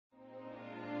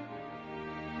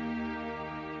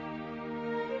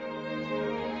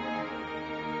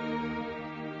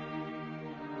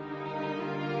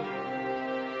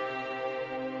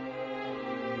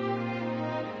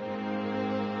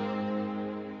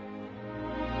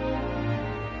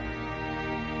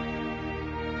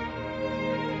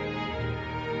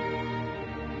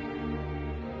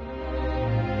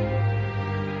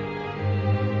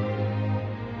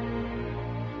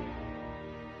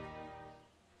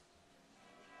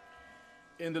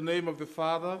In the name of the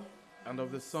Father, and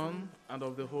of the Son, and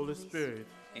of the Holy Spirit.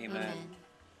 Amen.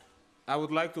 I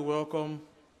would like to welcome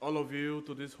all of you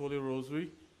to this Holy Rosary,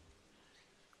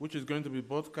 which is going to be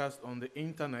broadcast on the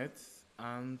internet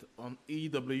and on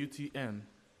EWTN.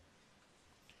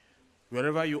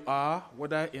 Wherever you are,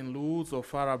 whether in Lourdes or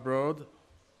far abroad,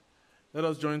 let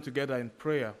us join together in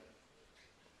prayer.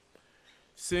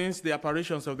 Since the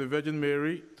apparitions of the Virgin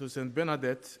Mary to Saint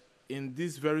Bernadette in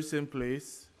this very same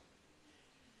place,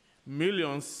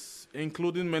 millions,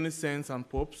 including many saints and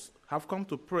popes, have come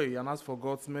to pray and ask for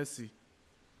God's mercy.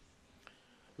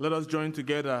 Let us join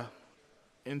together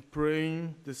in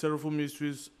praying the sorrowful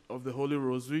mysteries of the Holy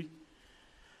Rosary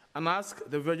and ask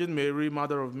the Virgin Mary,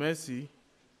 Mother of Mercy,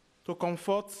 to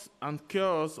comfort and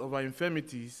cure us of our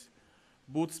infirmities,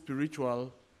 both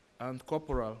spiritual and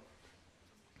corporal.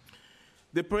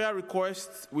 The prayer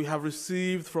requests we have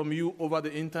received from you over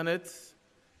the internet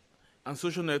and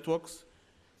social networks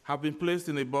have been placed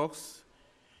in a box,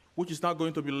 which is now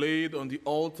going to be laid on the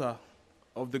altar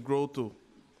of the grotto.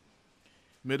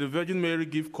 May the Virgin Mary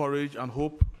give courage and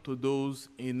hope to those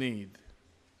in need.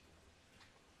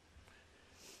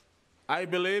 I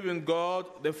believe in God,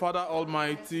 the Father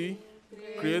Almighty,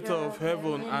 creator of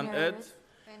heaven and earth,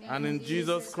 and in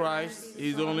Jesus Christ,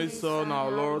 his only Son, our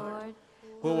Lord,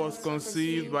 who was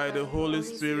conceived by the Holy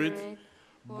Spirit,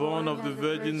 born of the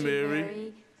Virgin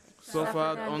Mary,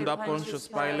 suffered under Pontius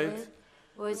Pilate,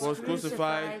 was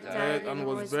crucified, died, and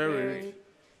was buried.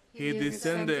 He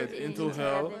descended into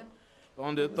hell.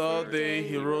 On the third day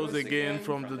he rose again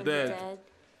from the dead.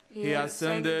 He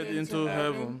ascended into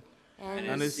heaven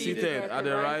and is seated at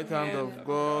the right hand of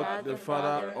God, the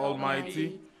Father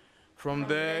Almighty. From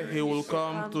there he will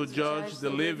come to judge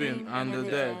the living and the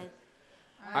dead.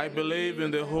 I believe in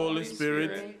the Holy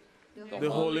Spirit, the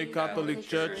Holy Catholic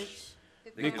Church,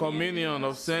 the communion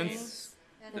of saints,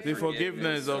 the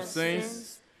forgiveness of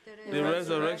sins, the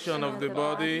resurrection of the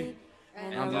body,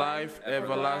 and life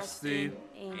everlasting.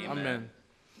 Amen.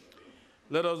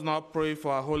 Let us now pray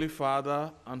for our Holy Father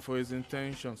and for his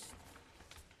intentions.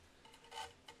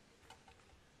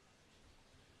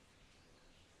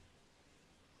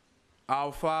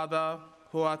 Our Father,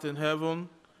 who art in heaven,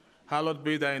 hallowed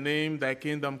be thy name, thy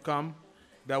kingdom come,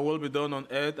 thy will be done on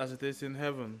earth as it is in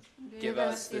heaven. Give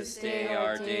us this day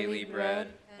our daily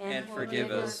bread, and forgive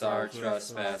us our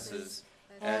trespasses,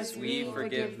 as we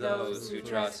forgive those who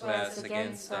trespass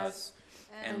against us.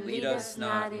 And lead us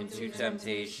not into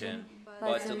temptation,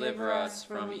 but deliver us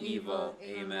from evil.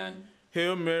 Amen.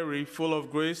 Hail Mary, full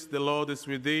of grace, the Lord is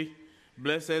with thee.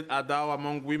 Blessed art thou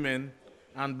among women,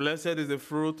 and blessed is the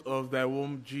fruit of thy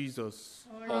womb, Jesus.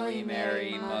 Holy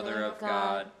Mary, Mother of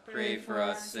God, pray for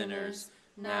us sinners,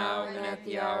 now and at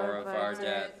the hour of our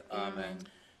death. Amen.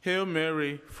 Hail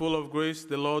Mary, full of grace,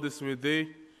 the Lord is with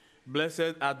thee.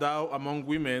 Blessed art thou among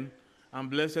women, and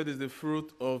blessed is the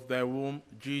fruit of thy womb,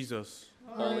 Jesus.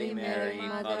 Holy Mary,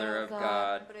 Mother of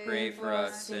God, pray for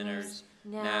us sinners,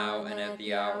 now and at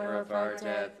the hour of our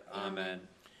death. Amen.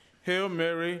 Hail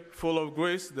Mary, full of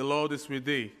grace, the Lord is with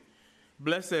thee.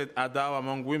 Blessed art thou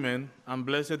among women, and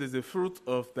blessed is the fruit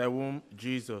of thy womb,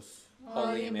 Jesus.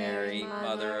 Holy Mary,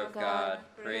 Mother of God,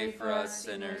 pray for us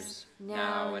sinners,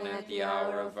 now and at the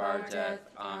hour of our death.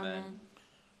 Amen.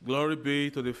 Glory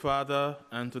be to the Father,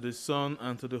 and to the Son,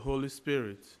 and to the Holy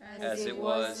Spirit. As it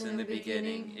was in the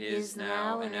beginning, is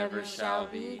now, and ever shall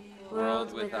be,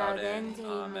 world without end.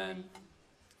 Amen.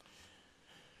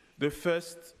 The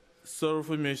first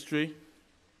sorrowful mystery,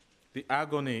 the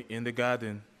agony in the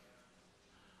garden.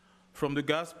 From the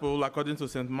Gospel according to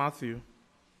St. Matthew.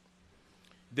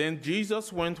 Then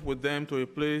Jesus went with them to a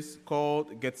place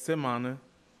called Gethsemane,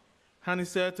 and he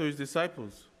said to his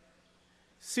disciples,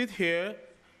 "Sit here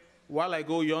while I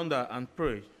go yonder and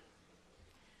pray."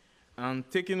 And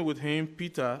taking with him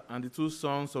Peter and the two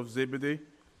sons of Zebedee,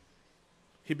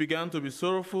 he began to be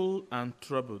sorrowful and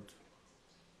troubled.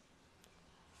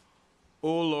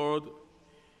 O Lord,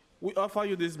 we offer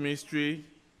you this mystery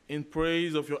in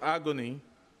praise of your agony,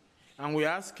 and we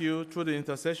ask you, through the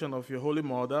intercession of your Holy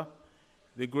Mother,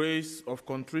 the grace of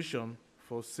contrition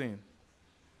for sin.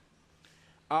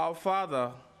 Our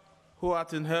Father, who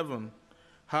art in heaven,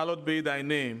 hallowed be thy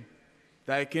name.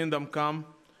 Thy kingdom come,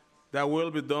 thy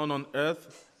will be done on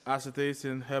earth as it is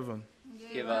in heaven.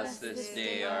 Give us this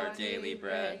day our daily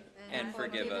bread, and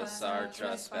forgive us our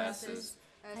trespasses,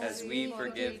 as we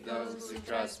forgive those who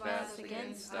trespass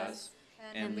against us.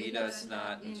 And lead us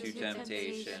not into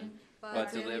temptation,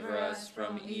 but deliver us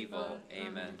from evil.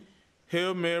 Amen.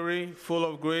 Hail Mary, full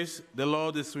of grace, the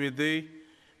Lord is with thee.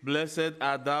 Blessed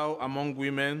art thou among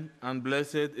women, and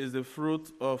blessed is the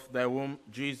fruit of thy womb,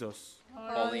 Jesus.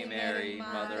 Holy Mary,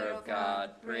 Mother of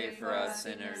God, pray for us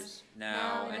sinners,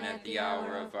 now and at the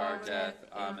hour of our death.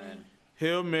 Amen.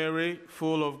 Hail Mary,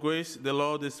 full of grace, the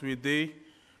Lord is with thee.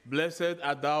 Blessed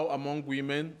art thou among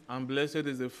women, and blessed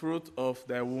is the fruit of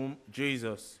thy womb,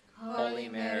 Jesus. Holy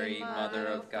Mary, Mother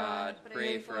of God,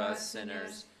 pray for us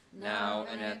sinners, now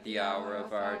and at the hour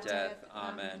of our death.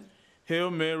 Amen.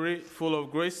 Hail Mary, full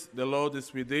of grace, the Lord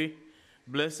is with thee.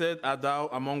 Blessed art thou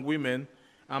among women,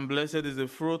 and blessed is the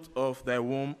fruit of thy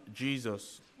womb,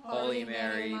 Jesus. Holy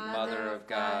Mary, Mother of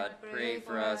God, pray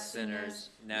for us sinners,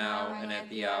 now and at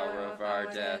the hour of our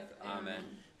death. Amen.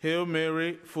 Hail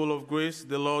Mary, full of grace,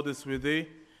 the Lord is with thee.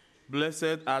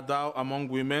 Blessed art thou among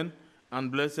women,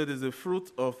 and blessed is the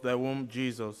fruit of thy womb,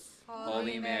 Jesus.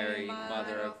 Holy Mary,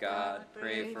 Mother of God,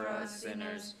 pray for us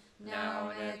sinners,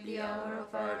 now and at the hour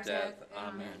of our death.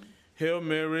 Amen. Hail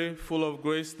Mary, full of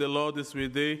grace, the Lord is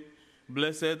with thee.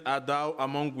 Blessed art thou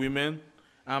among women,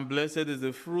 and blessed is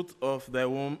the fruit of thy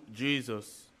womb,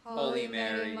 Jesus. Holy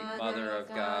Mary, Mother of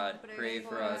God, pray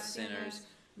for us sinners,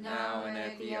 now and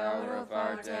at the hour of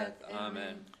our death.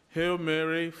 Amen. Hail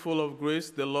Mary, full of grace,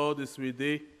 the Lord is with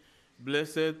thee.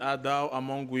 Blessed art thou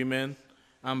among women,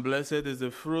 and blessed is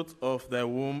the fruit of thy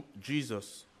womb,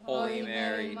 Jesus. Holy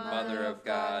Mary, Mother of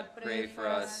God, pray for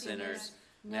us sinners,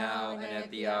 now and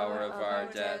at the hour of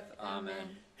our death.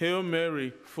 Amen. Hail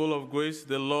Mary, full of grace,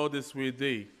 the Lord is with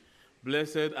thee.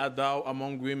 Blessed art thou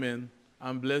among women,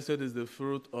 and blessed is the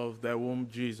fruit of thy womb,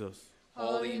 Jesus.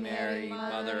 Holy Mary,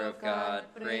 Mother of God,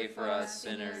 pray for us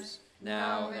sinners,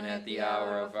 now and at the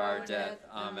hour of our death.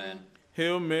 Amen.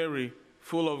 Hail Mary,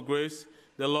 full of grace,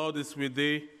 the Lord is with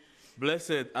thee.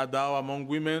 Blessed art thou among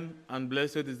women, and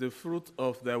blessed is the fruit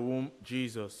of thy womb,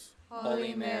 Jesus.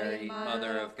 Holy Mary,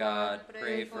 Mother of God,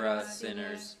 pray for us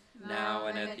sinners, now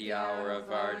and at the hour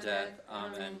of our death.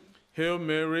 Amen. Hail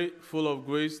Mary, full of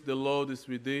grace, the Lord is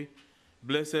with thee.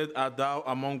 Blessed art thou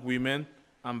among women,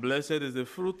 and blessed is the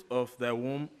fruit of thy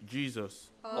womb, Jesus.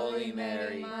 Holy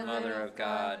Mary, Mother of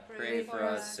God, pray for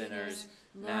us sinners,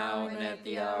 now and at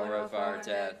the hour of our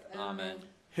death. Amen.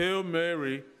 Hail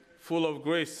Mary, full of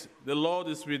grace, the Lord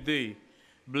is with thee.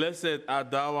 Blessed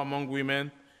art thou among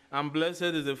women, and blessed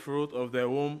is the fruit of thy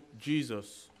womb,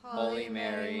 Jesus. Holy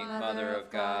Mary, Mother of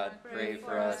God, pray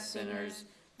for us sinners,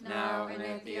 now and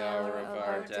at the hour of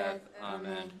our death.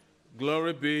 Amen.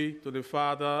 Glory be to the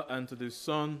Father, and to the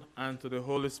Son, and to the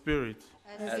Holy Spirit.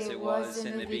 As it was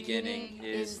in the beginning,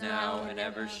 is now, and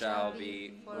ever shall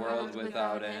be, world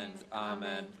without end.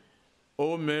 Amen.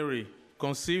 O Mary,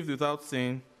 conceived without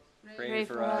sin, pray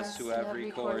for us who have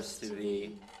recourse to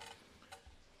thee.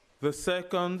 The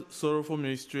second sorrowful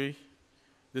mystery,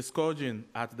 the scourging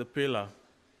at the pillar.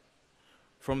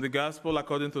 From the Gospel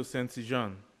according to St.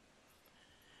 John.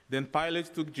 Then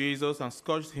Pilate took Jesus and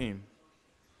scourged him,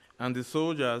 and the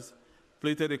soldiers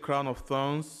plaited a crown of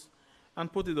thorns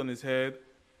and put it on his head,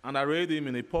 and arrayed him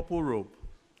in a purple robe.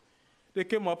 They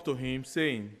came up to him,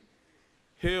 saying,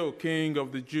 "Hail, King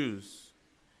of the Jews!"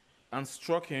 and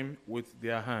struck him with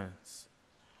their hands.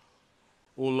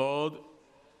 O Lord,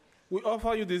 we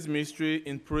offer you this mystery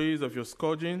in praise of your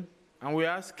scourging, and we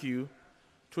ask you,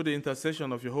 through the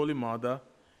intercession of your Holy Mother,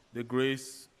 the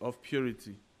grace of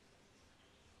purity.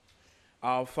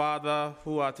 Our Father,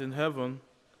 who art in heaven,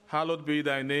 hallowed be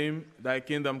thy name, thy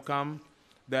kingdom come,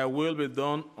 thy will be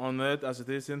done on earth as it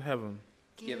is in heaven.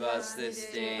 Give us this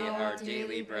day our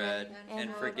daily bread,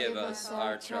 and forgive us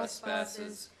our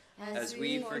trespasses, as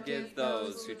we forgive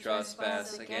those who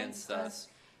trespass against us.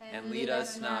 And lead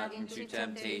us not into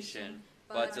temptation,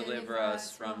 but deliver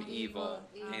us from evil.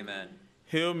 Amen.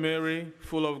 Hail Mary,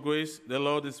 full of grace, the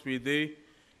Lord is with thee.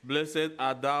 Blessed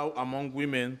art thou among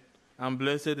women, and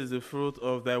blessed is the fruit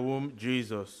of thy womb,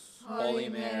 Jesus. Holy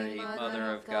Mary,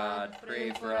 Mother of God,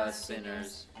 pray for us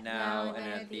sinners, now and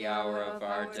at the hour of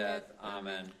our death.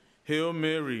 Amen. Hail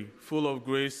Mary, full of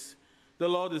grace, the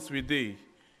Lord is with thee.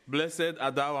 Blessed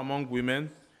art thou among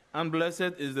women, and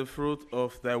blessed is the fruit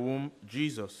of thy womb,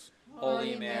 Jesus.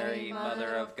 Holy Mary,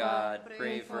 Mother of God,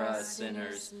 pray for us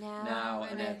sinners, now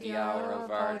and at the hour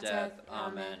of our death.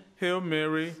 Amen. Hail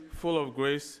Mary, full of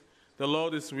grace, the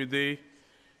Lord is with thee.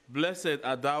 Blessed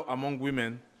art thou among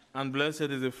women, and blessed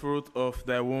is the fruit of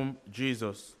thy womb,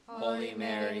 Jesus. Holy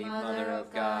Mary, Mother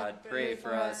of God, pray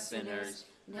for us sinners,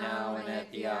 now and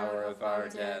at the hour of our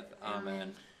death.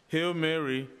 Amen. Hail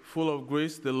Mary, full of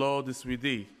grace, the Lord is with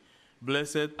thee.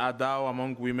 Blessed art thou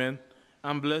among women,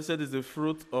 and blessed is the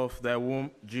fruit of thy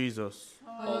womb, Jesus.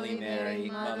 Holy Mary,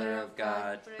 Mother of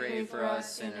God, pray for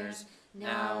us sinners,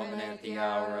 now and at the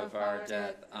hour of our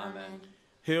death. Amen.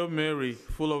 Hail Mary,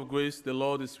 full of grace, the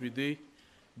Lord is with thee.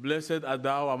 Blessed art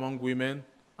thou among women,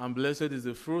 and blessed is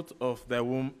the fruit of thy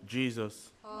womb,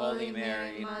 Jesus. Holy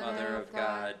Mary, Mother of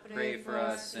God, pray for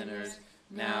us sinners,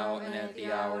 now and at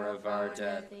the hour of our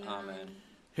death. Amen.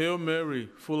 Hail Mary,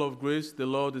 full of grace, the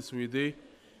Lord is with thee.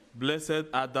 Blessed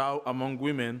art thou among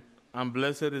women, and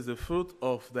blessed is the fruit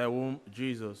of thy womb,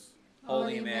 Jesus.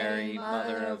 Holy Mary,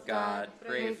 Mother of God,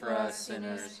 pray for us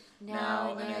sinners,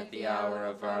 now and at the hour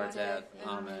of our death.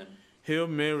 Amen. Hail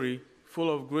Mary,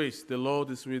 full of grace, the Lord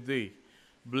is with thee.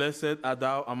 Blessed art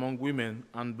thou among women,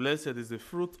 and blessed is the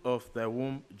fruit of thy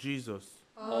womb, Jesus.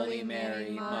 Holy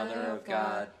Mary, Mother of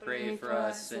God, pray for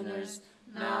us sinners,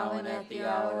 now and at the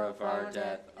hour of our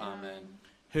death. Amen.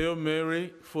 Hail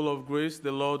Mary, full of grace,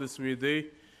 the Lord is with thee.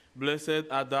 Blessed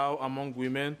art thou among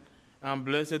women, and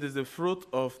blessed is the fruit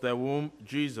of thy womb,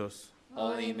 Jesus.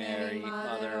 Holy Mary,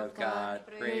 Mother of God,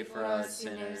 pray for us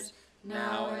sinners,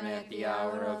 now and at the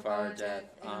hour of our death.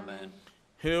 Amen.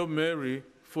 Hail Mary,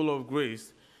 full of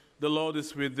grace, the Lord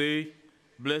is with thee.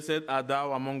 Blessed art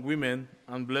thou among women,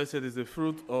 and blessed is the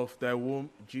fruit of thy womb,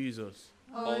 Jesus.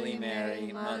 Holy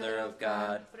Mary, Mother of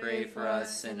God, pray for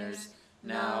us sinners,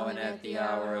 now and at the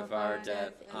hour of our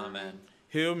death. Amen.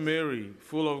 Hail Mary,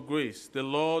 full of grace, the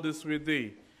Lord is with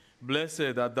thee.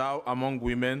 Blessed art thou among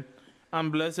women,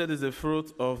 and blessed is the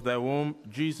fruit of thy womb,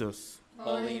 Jesus.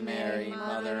 Holy Mary,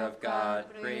 Mother of God,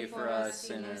 pray for us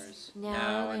sinners,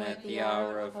 now and at the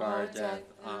hour of our death.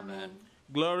 Amen.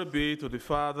 Glory be to the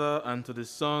Father, and to the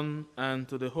Son, and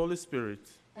to the Holy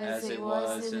Spirit. As it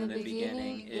was in the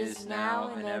beginning, is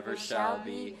now, and ever shall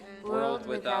be, world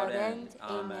without end.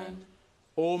 Amen.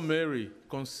 O Mary,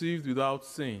 conceived without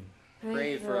sin.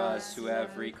 Pray for us who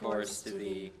have recourse to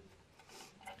thee.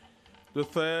 The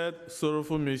third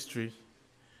sorrowful mystery,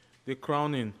 the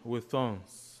crowning with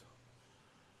thorns.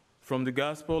 From the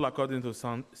Gospel according to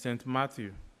St.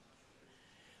 Matthew.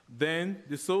 Then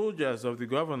the soldiers of the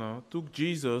governor took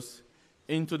Jesus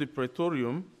into the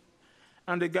praetorium,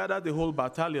 and they gathered the whole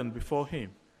battalion before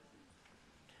him.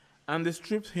 And they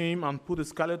stripped him and put a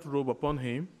scarlet robe upon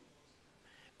him,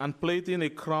 and plaiting a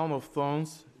crown of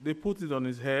thorns, they put it on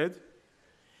his head,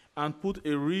 and put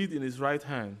a reed in his right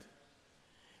hand.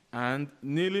 And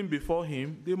kneeling before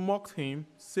him, they mocked him,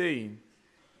 saying,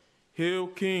 Hail,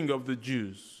 King of the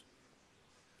Jews!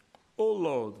 O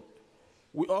Lord,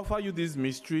 we offer you this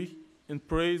mystery in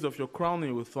praise of your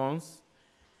crowning with thorns,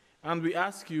 and we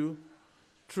ask you,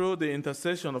 through the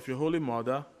intercession of your Holy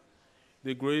Mother,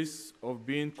 the grace of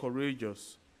being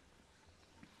courageous.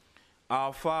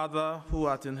 Our Father, who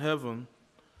art in heaven,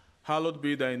 hallowed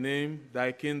be thy name,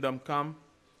 thy kingdom come,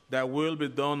 thy will be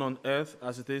done on earth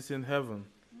as it is in heaven.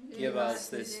 Give us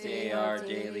this day our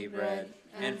daily bread,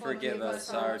 and forgive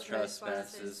us our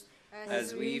trespasses,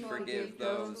 as we forgive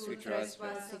those who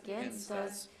trespass against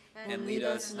us. And lead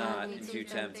us not into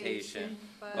temptation,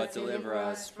 but deliver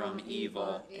us from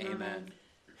evil. Amen.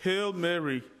 Hail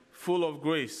Mary, full of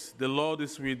grace, the Lord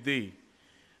is with thee.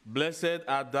 Blessed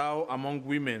art thou among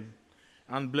women,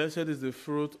 and blessed is the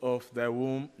fruit of thy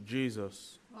womb,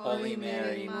 Jesus. Holy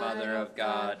Mary, Mother of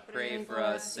God, pray for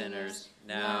us sinners,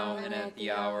 now and at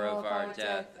the hour of our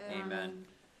death. Amen.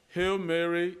 Hail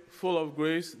Mary, full of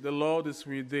grace, the Lord is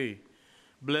with thee.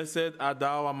 Blessed art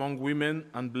thou among women,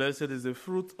 and blessed is the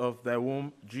fruit of thy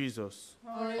womb, Jesus.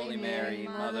 Holy Mary,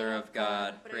 Mother of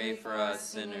God, pray for us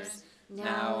sinners,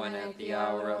 now and at the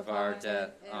hour of our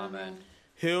death. Amen.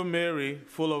 Hail Mary,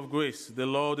 full of grace, the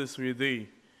Lord is with thee.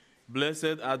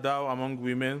 Blessed art thou among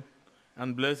women,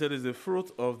 and blessed is the fruit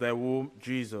of thy womb,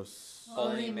 Jesus.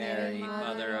 Holy Mary,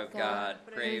 Mother of God,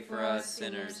 pray for us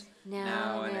sinners,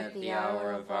 now and at the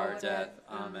hour of our death.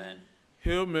 Amen.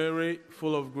 Hail Mary,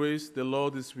 full of grace, the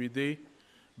Lord is with thee.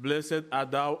 Blessed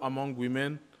art thou among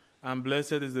women, and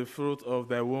blessed is the fruit of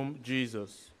thy womb,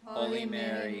 Jesus. Holy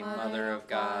Mary, Mother of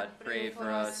God, pray for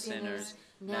us sinners,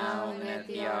 now and at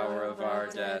the hour of our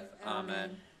death.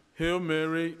 Amen. Hail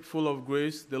Mary, full of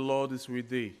grace, the Lord is with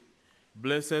thee.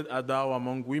 Blessed art thou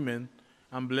among women,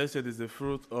 and blessed is the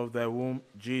fruit of thy womb,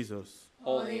 Jesus.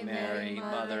 Holy Mary,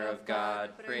 Mother of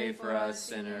God, pray for us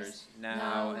sinners,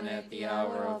 now and at the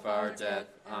hour of our death.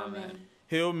 Amen.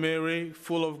 Hail Mary,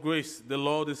 full of grace, the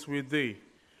Lord is with thee.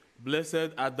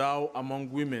 Blessed art thou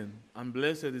among women, and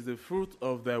blessed is the fruit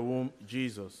of thy womb,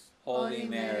 Jesus. Holy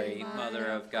Mary, Mother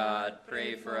of God,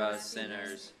 pray for us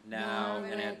sinners, now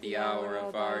and at the hour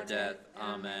of our death.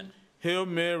 Amen. Hail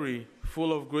Mary,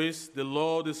 full of grace, the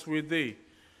Lord is with thee.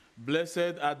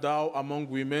 Blessed art thou among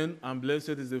women, and blessed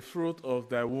is the fruit of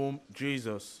thy womb,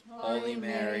 Jesus. Holy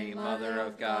Mary, Mother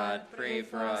of God, pray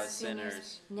for us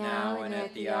sinners, now and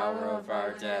at the hour of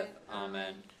our death.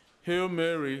 Amen. Hail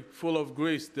Mary, full of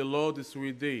grace, the Lord is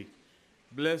with thee.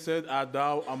 Blessed art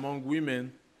thou among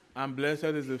women, and blessed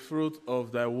is the fruit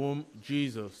of thy womb,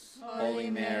 Jesus. Holy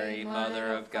Mary,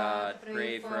 Mother of God,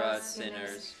 pray for us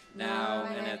sinners, now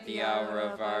and at the hour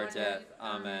of our death.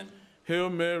 Amen. Hail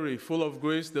Mary, full of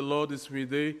grace, the Lord is with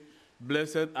thee.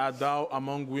 Blessed art thou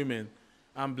among women,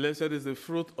 and blessed is the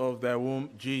fruit of thy womb,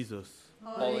 Jesus.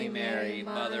 Holy Mary,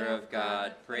 Mother of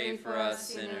God, pray for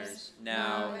us sinners,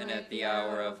 now and at the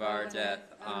hour of our death.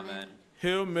 Amen.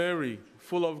 Hail Mary,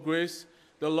 full of grace,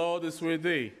 the Lord is with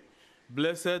thee.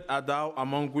 Blessed art thou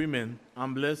among women,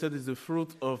 and blessed is the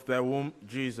fruit of thy womb,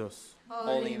 Jesus.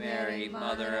 Holy Mary,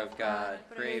 Mother of God,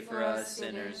 pray for us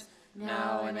sinners,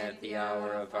 now and at the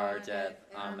hour of our death.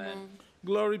 Amen.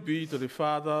 Glory be to the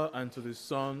Father, and to the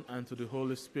Son, and to the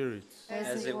Holy Spirit.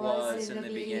 As it was in the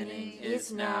beginning,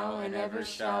 is now, and ever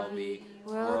shall be,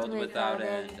 world without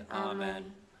end.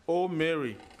 Amen. O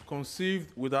Mary,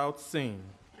 conceived without sin.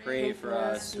 Pray for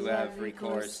us who have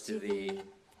recourse to thee.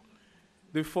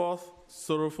 The fourth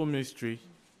sorrowful mystery,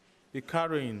 the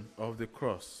carrying of the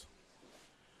cross.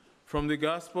 From the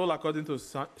Gospel according to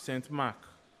St. Mark.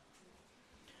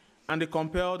 And they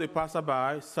compelled a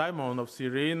passerby, Simon of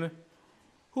Cyrene,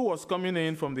 who was coming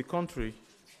in from the country,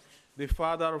 the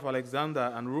father of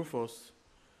Alexander and Rufus,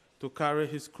 to carry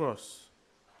his cross.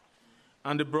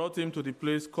 And they brought him to the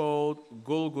place called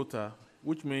Golgotha,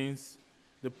 which means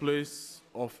the place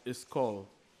of a skull.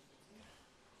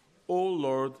 O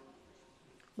Lord,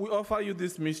 we offer you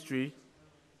this mystery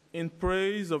in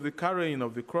praise of the carrying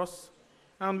of the cross,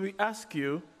 and we ask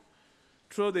you,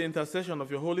 through the intercession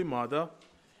of your Holy Mother,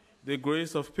 the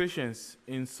grace of patience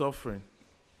in suffering.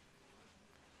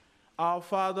 Our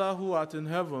Father who art in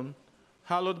heaven,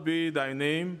 hallowed be thy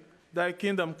name. Thy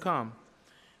kingdom come.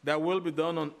 Thy will be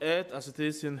done on earth as it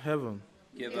is in heaven.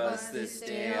 Give us this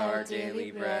day our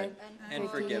daily bread, and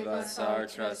forgive us our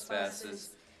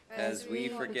trespasses, as we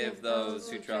forgive those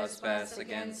who trespass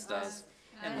against us.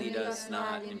 And lead us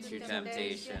not into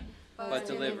temptation, but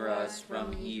deliver us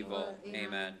from evil.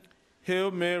 Amen. Hail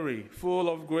Mary, full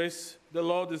of grace, the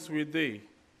Lord is with thee.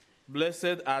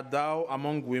 Blessed art thou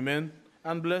among women,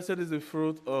 and blessed is the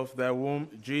fruit of thy womb,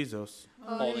 Jesus.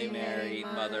 Holy Mary,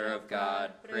 Mother of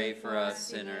God, pray for us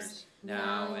sinners,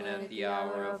 now and at the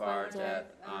hour of our death.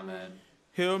 Amen.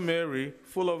 Hail Mary,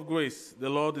 full of grace, the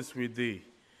Lord is with thee.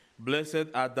 Blessed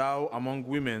art thou among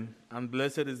women, and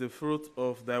blessed is the fruit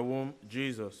of thy womb,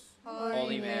 Jesus.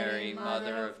 Holy Mary,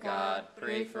 Mother of God,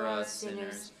 pray for us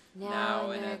sinners,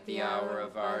 now and at the hour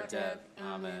of our death.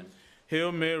 Amen.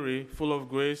 Hail Mary, full of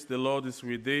grace, the Lord is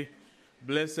with thee.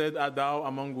 Blessed art thou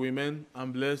among women,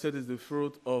 and blessed is the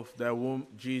fruit of thy womb,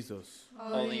 Jesus.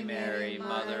 Holy Mary,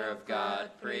 Mother of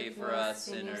God, pray for us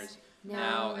sinners,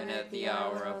 now and at the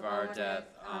hour of our death.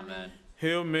 Amen.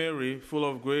 Hail Mary, full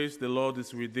of grace, the Lord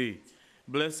is with thee.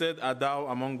 Blessed art thou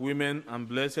among women, and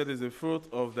blessed is the fruit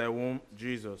of thy womb,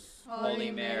 Jesus. Holy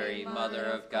Mary, Mother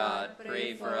of God,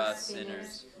 pray for us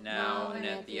sinners, now and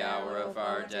at the hour of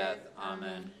our death.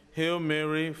 Amen. Hail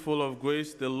Mary, full of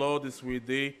grace, the Lord is with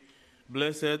thee.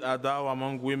 Blessed art thou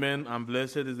among women, and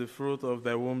blessed is the fruit of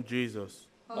thy womb, Jesus.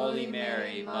 Holy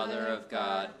Mary, Mother of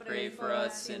God, pray for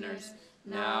us sinners,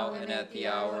 now and at the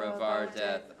hour of our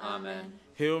death. Amen.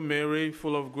 Hail Mary,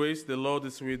 full of grace, the Lord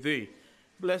is with thee.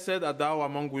 Blessed art thou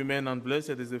among women, and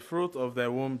blessed is the fruit of thy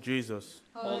womb, Jesus.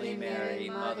 Holy Mary,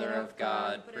 Mother of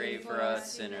God, pray for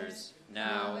us sinners,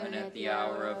 now and at the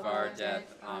hour of our death.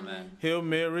 Amen. Hail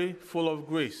Mary, full of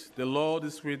grace, the Lord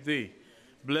is with thee.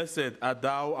 Blessed art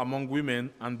thou among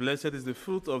women, and blessed is the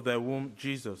fruit of thy womb,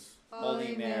 Jesus.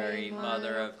 Holy Mary,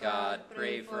 Mother of God,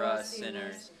 pray for us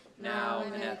sinners, now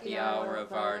and at the hour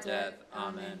of our death.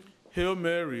 Amen. Hail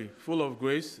Mary, full of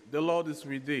grace, the Lord is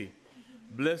with thee.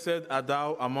 Blessed art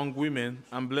thou among women,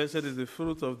 and blessed is the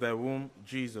fruit of thy womb,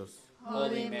 Jesus.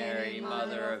 Holy Mary,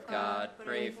 Mother of God,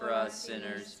 pray for us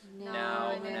sinners,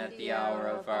 now and at the hour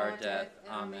of our death.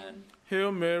 Amen.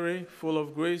 Hail Mary, full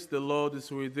of grace, the Lord is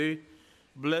with thee.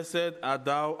 Blessed art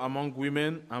thou among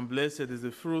women, and blessed is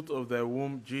the fruit of thy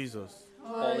womb, Jesus.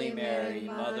 Holy Mary,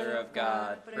 Mother of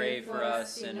God, pray for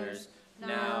us sinners,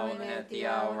 now and at the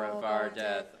hour of our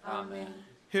death. Amen.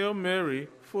 Hail Mary,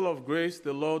 full of grace,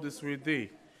 the Lord is with thee.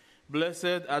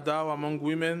 Blessed art thou among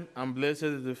women, and blessed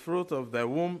is the fruit of thy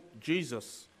womb,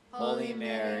 Jesus. Holy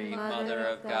Mary, Mother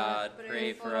of God,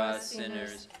 pray for us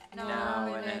sinners,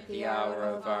 now and at the hour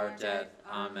of our death.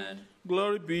 Amen.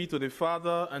 Glory be to the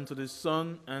Father, and to the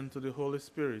Son, and to the Holy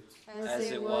Spirit.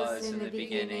 As it was in the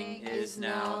beginning, is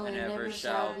now, and ever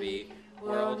shall be,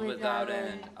 world without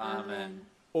end. Amen.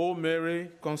 O Mary,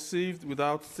 conceived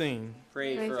without sin,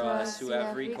 pray for us who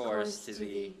have recourse to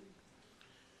thee.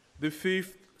 The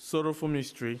fifth sorrowful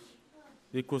mystery,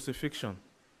 the crucifixion.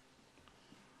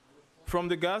 From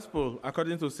the Gospel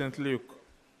according to St. Luke.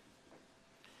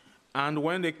 And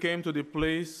when they came to the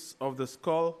place of the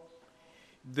skull,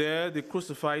 there they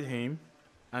crucified him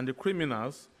and the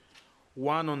criminals,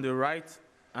 one on the right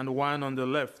and one on the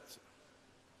left.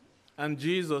 And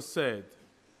Jesus said,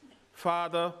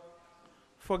 Father,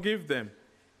 forgive them,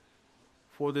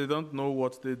 for they don't know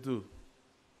what they do.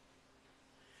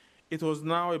 It was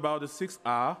now about the 6th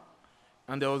hour,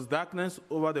 and there was darkness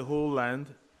over the whole land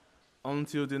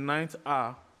until the 9th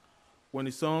hour, when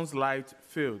the sun's light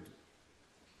failed.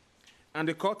 And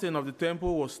the curtain of the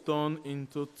temple was torn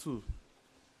into two.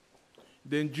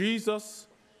 Then Jesus,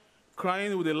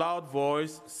 crying with a loud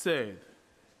voice, said,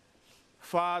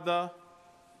 Father,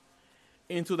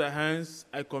 into thy hands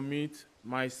I commit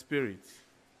my spirit.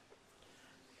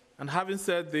 And having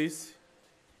said this,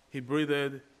 he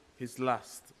breathed his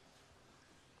last.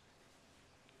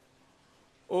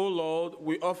 O Lord,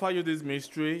 we offer you this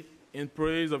mystery in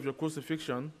praise of your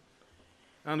crucifixion,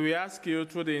 and we ask you,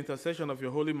 through the intercession of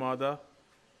your Holy Mother,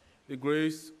 the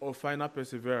grace of final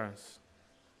perseverance.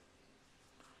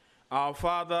 Our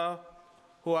Father,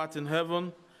 who art in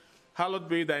heaven, hallowed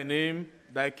be thy name,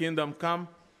 thy kingdom come,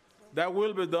 thy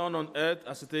will be done on earth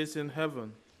as it is in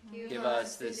heaven. Give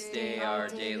us this day our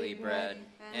daily bread,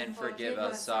 and forgive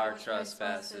us our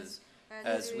trespasses,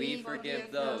 as we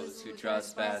forgive those who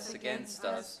trespass against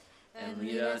us. And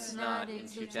lead us not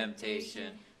into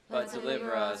temptation, but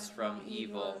deliver us from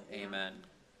evil. Amen.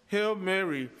 Hail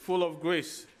Mary, full of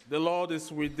grace, the Lord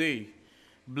is with thee.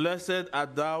 Blessed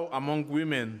art thou among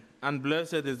women, and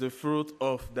blessed is the fruit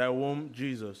of thy womb,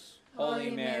 Jesus. Holy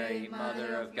Mary,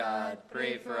 Mother of God,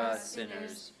 pray for us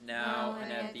sinners, now and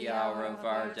at the hour of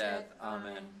our death.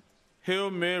 Amen.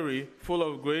 Hail Mary, full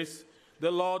of grace,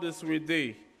 the Lord is with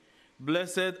thee.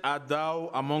 Blessed art thou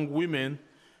among women,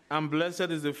 and blessed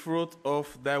is the fruit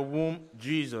of thy womb,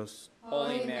 Jesus.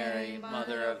 Holy Mary,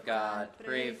 Mother of God,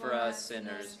 pray for us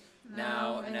sinners,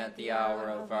 now and at the hour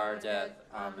of our death.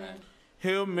 Amen.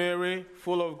 Hail Mary,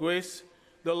 full of grace,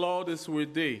 the Lord is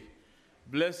with thee.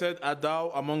 Blessed art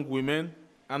thou among women,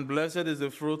 and blessed is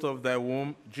the fruit of thy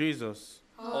womb, Jesus.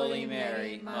 Holy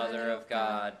Mary, Mother of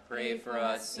God, pray for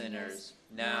us sinners,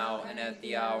 now and at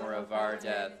the hour of our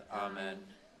death. Amen.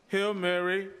 Hail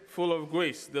Mary, full of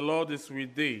grace, the Lord is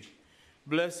with thee.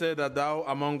 Blessed art thou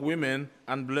among women,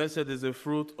 and blessed is the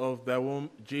fruit of thy womb,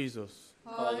 Jesus.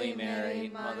 Holy Mary,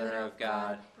 Mother of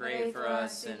God, pray for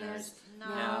us sinners,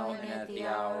 now and at the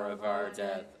hour of our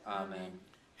death. Amen.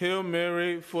 Hail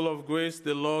Mary, full of grace,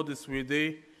 the Lord is with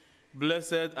thee.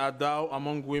 Blessed art thou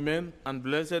among women, and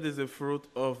blessed is the fruit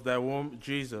of thy womb,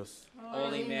 Jesus.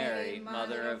 Holy Mary,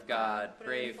 Mother of God,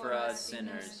 pray for us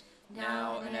sinners,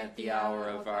 now and at the hour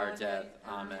of our death.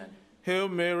 Amen. Hail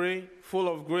Mary, full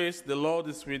of grace, the Lord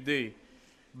is with thee.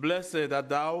 Blessed art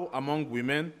thou among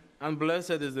women, and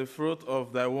blessed is the fruit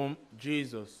of thy womb,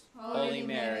 Jesus. Holy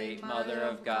Mary, Mother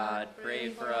of God, pray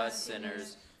for us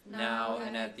sinners, now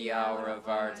and at the hour of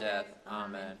our death.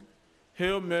 Amen.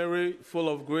 Hail Mary, full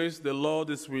of grace, the Lord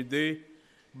is with thee.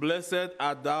 Blessed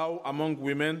art thou among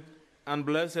women, and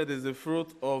blessed is the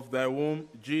fruit of thy womb,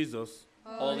 Jesus.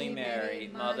 Holy Mary,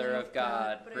 Mother of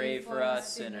God, pray for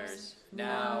us sinners,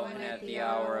 now and at the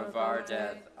hour of our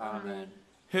death. Amen.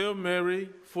 Hail Mary,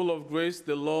 full of grace,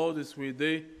 the Lord is with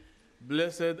thee.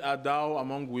 Blessed art thou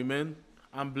among women,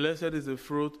 and blessed is the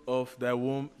fruit of thy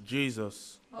womb,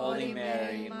 Jesus. Holy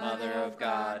Mary, Mother of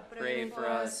God, pray for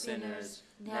us sinners,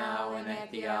 now and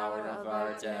at the hour of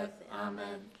our death.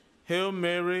 Amen. Hail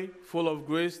Mary, full of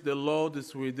grace, the Lord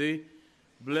is with thee.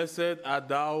 Blessed art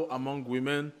thou among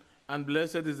women, and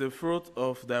blessed is the fruit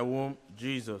of thy womb,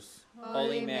 Jesus.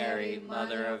 Holy Mary,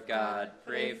 Mother of God,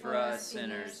 pray for us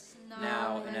sinners,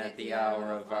 now and at the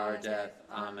hour of our death.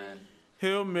 Amen.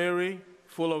 Hail Mary,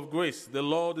 full of grace, the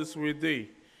Lord is with thee.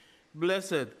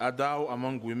 Blessed art thou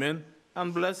among women,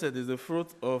 and blessed is the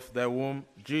fruit of thy womb,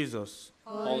 Jesus.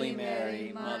 Holy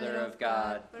Mary, Mother of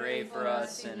God, pray for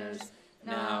us sinners,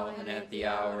 now and at the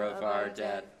hour of our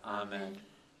death. Amen.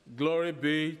 Glory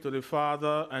be to the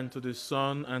Father, and to the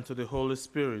Son, and to the Holy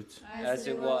Spirit. As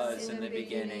it was in the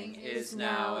beginning, is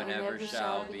now, and ever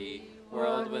shall be,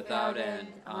 world without end.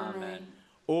 Amen.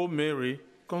 O Mary,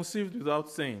 conceived without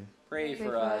sin, pray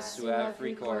for us who have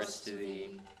recourse to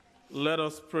thee. Let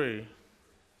us pray.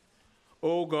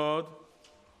 O God,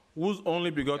 whose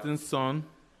only begotten Son,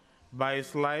 by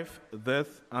his life,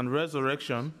 death, and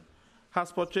resurrection,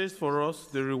 has purchased for us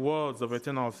the rewards of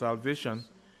eternal salvation,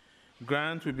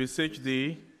 grant, we beseech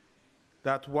thee,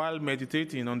 that while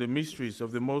meditating on the mysteries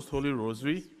of the Most Holy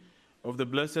Rosary of the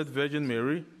Blessed Virgin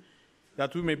Mary,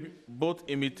 that we may both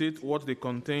imitate what they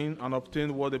contain and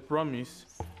obtain what they promise,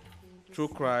 through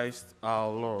Christ our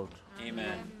Lord.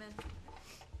 Amen.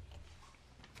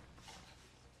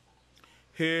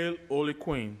 Hail, Holy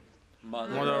Queen,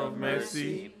 Mother of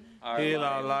mercy, hail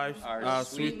our life, our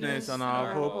sweetness, and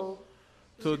our hope.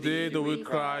 Today do we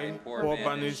cry, poor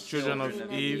banished children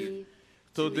of Eve.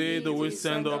 Today do we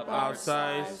send up our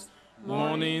sighs,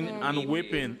 mourning and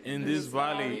weeping in this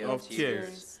valley of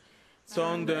tears.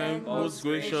 Turn then, most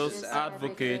gracious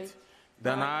Advocate,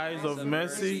 thine eyes of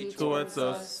mercy towards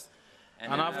us,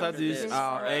 and after this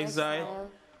our exile,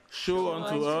 show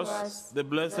unto us the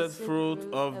blessed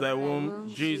fruit of thy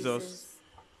womb, Jesus.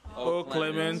 O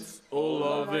clement, O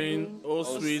loving, O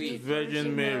sweet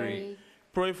Virgin Mary,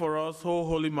 pray for us, O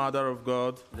Holy Mother of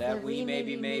God, that we may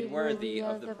be made worthy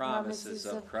of the promises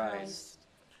of Christ.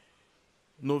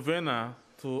 Novena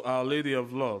to Our Lady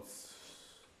of Lourdes.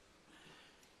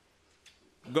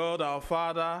 God our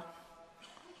Father,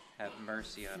 have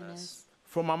mercy on us.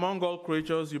 From among all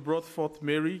creatures you brought forth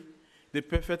Mary, the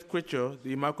perfect creature,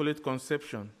 the Immaculate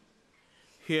Conception.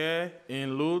 Here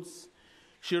in Lourdes,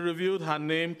 she revealed her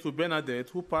name to Bernadette,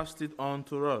 who passed it on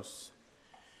to us.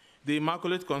 The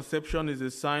Immaculate Conception is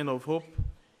a sign of hope.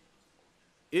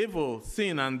 Evil,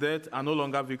 sin, and death are no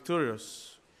longer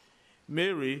victorious.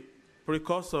 Mary,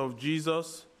 precursor of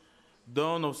Jesus,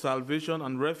 dawn of salvation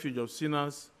and refuge of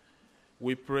sinners,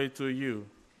 we pray to you.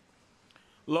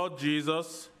 Lord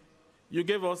Jesus, you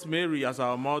gave us Mary as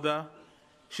our mother.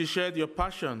 She shared your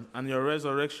passion and your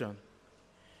resurrection.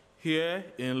 Here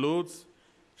in Lourdes,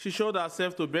 she showed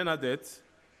herself to Bernadette,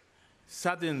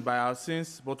 saddened by our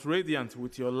sins, but radiant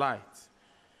with your light.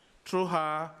 Through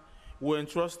her, we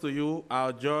entrust to you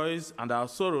our joys and our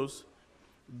sorrows,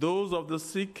 those of the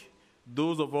sick,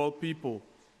 those of all people.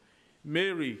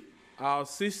 Mary, our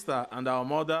sister and our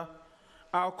mother,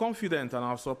 our confidant and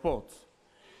our support,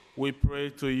 we pray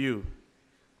to you.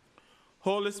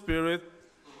 Holy Spirit,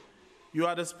 you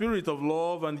are the spirit of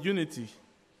love and unity.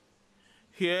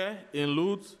 Here in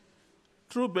Lourdes,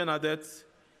 through Bernadette,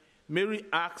 Mary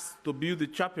asks to build the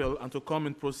chapel and to come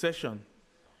in procession.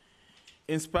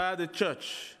 Inspire the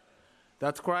church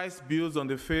that Christ builds on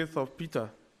the faith of Peter.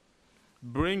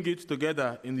 Bring it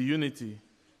together in the unity.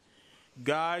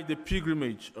 Guide the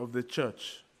pilgrimage of the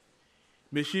church.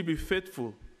 May she be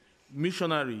faithful,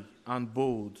 missionary, and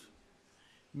bold.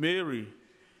 Mary,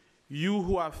 you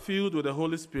who are filled with the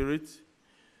Holy Spirit,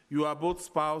 you are both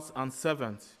spouse and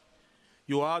servant.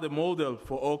 You are the model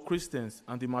for all Christians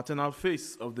and the maternal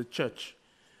face of the church.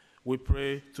 We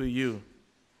pray to you.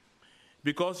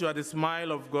 Because you are the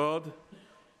smile of God,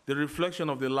 the reflection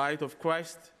of the light of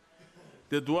Christ,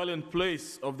 the dwelling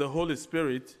place of the Holy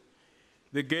Spirit,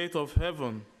 the gate of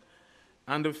heaven,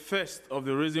 and the first of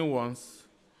the risen ones,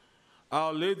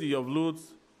 Our Lady of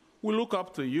Lourdes, we look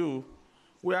up to you,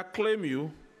 we acclaim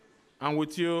you, and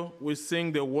with you we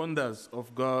sing the wonders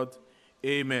of God.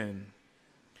 Amen.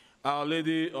 Our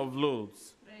Lady of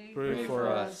Lourdes, pray for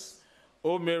us.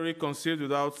 O Mary, conceived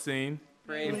without sin,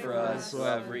 pray for us who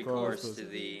have recourse to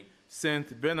thee.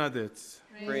 Saint Bernadette,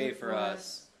 pray for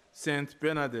us. Saint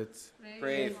Bernadette,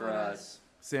 pray for us.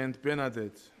 Saint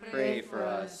Bernadette, pray for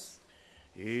us.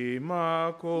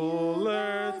 Immaculate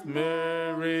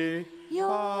Mary,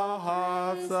 our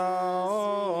hearts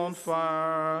are on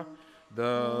fire.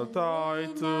 The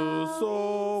title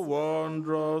so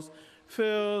wondrous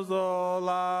fills all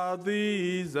our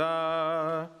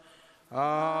desire.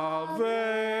 Ave,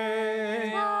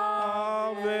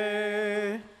 Ave,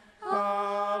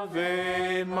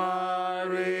 Ave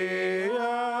Maria.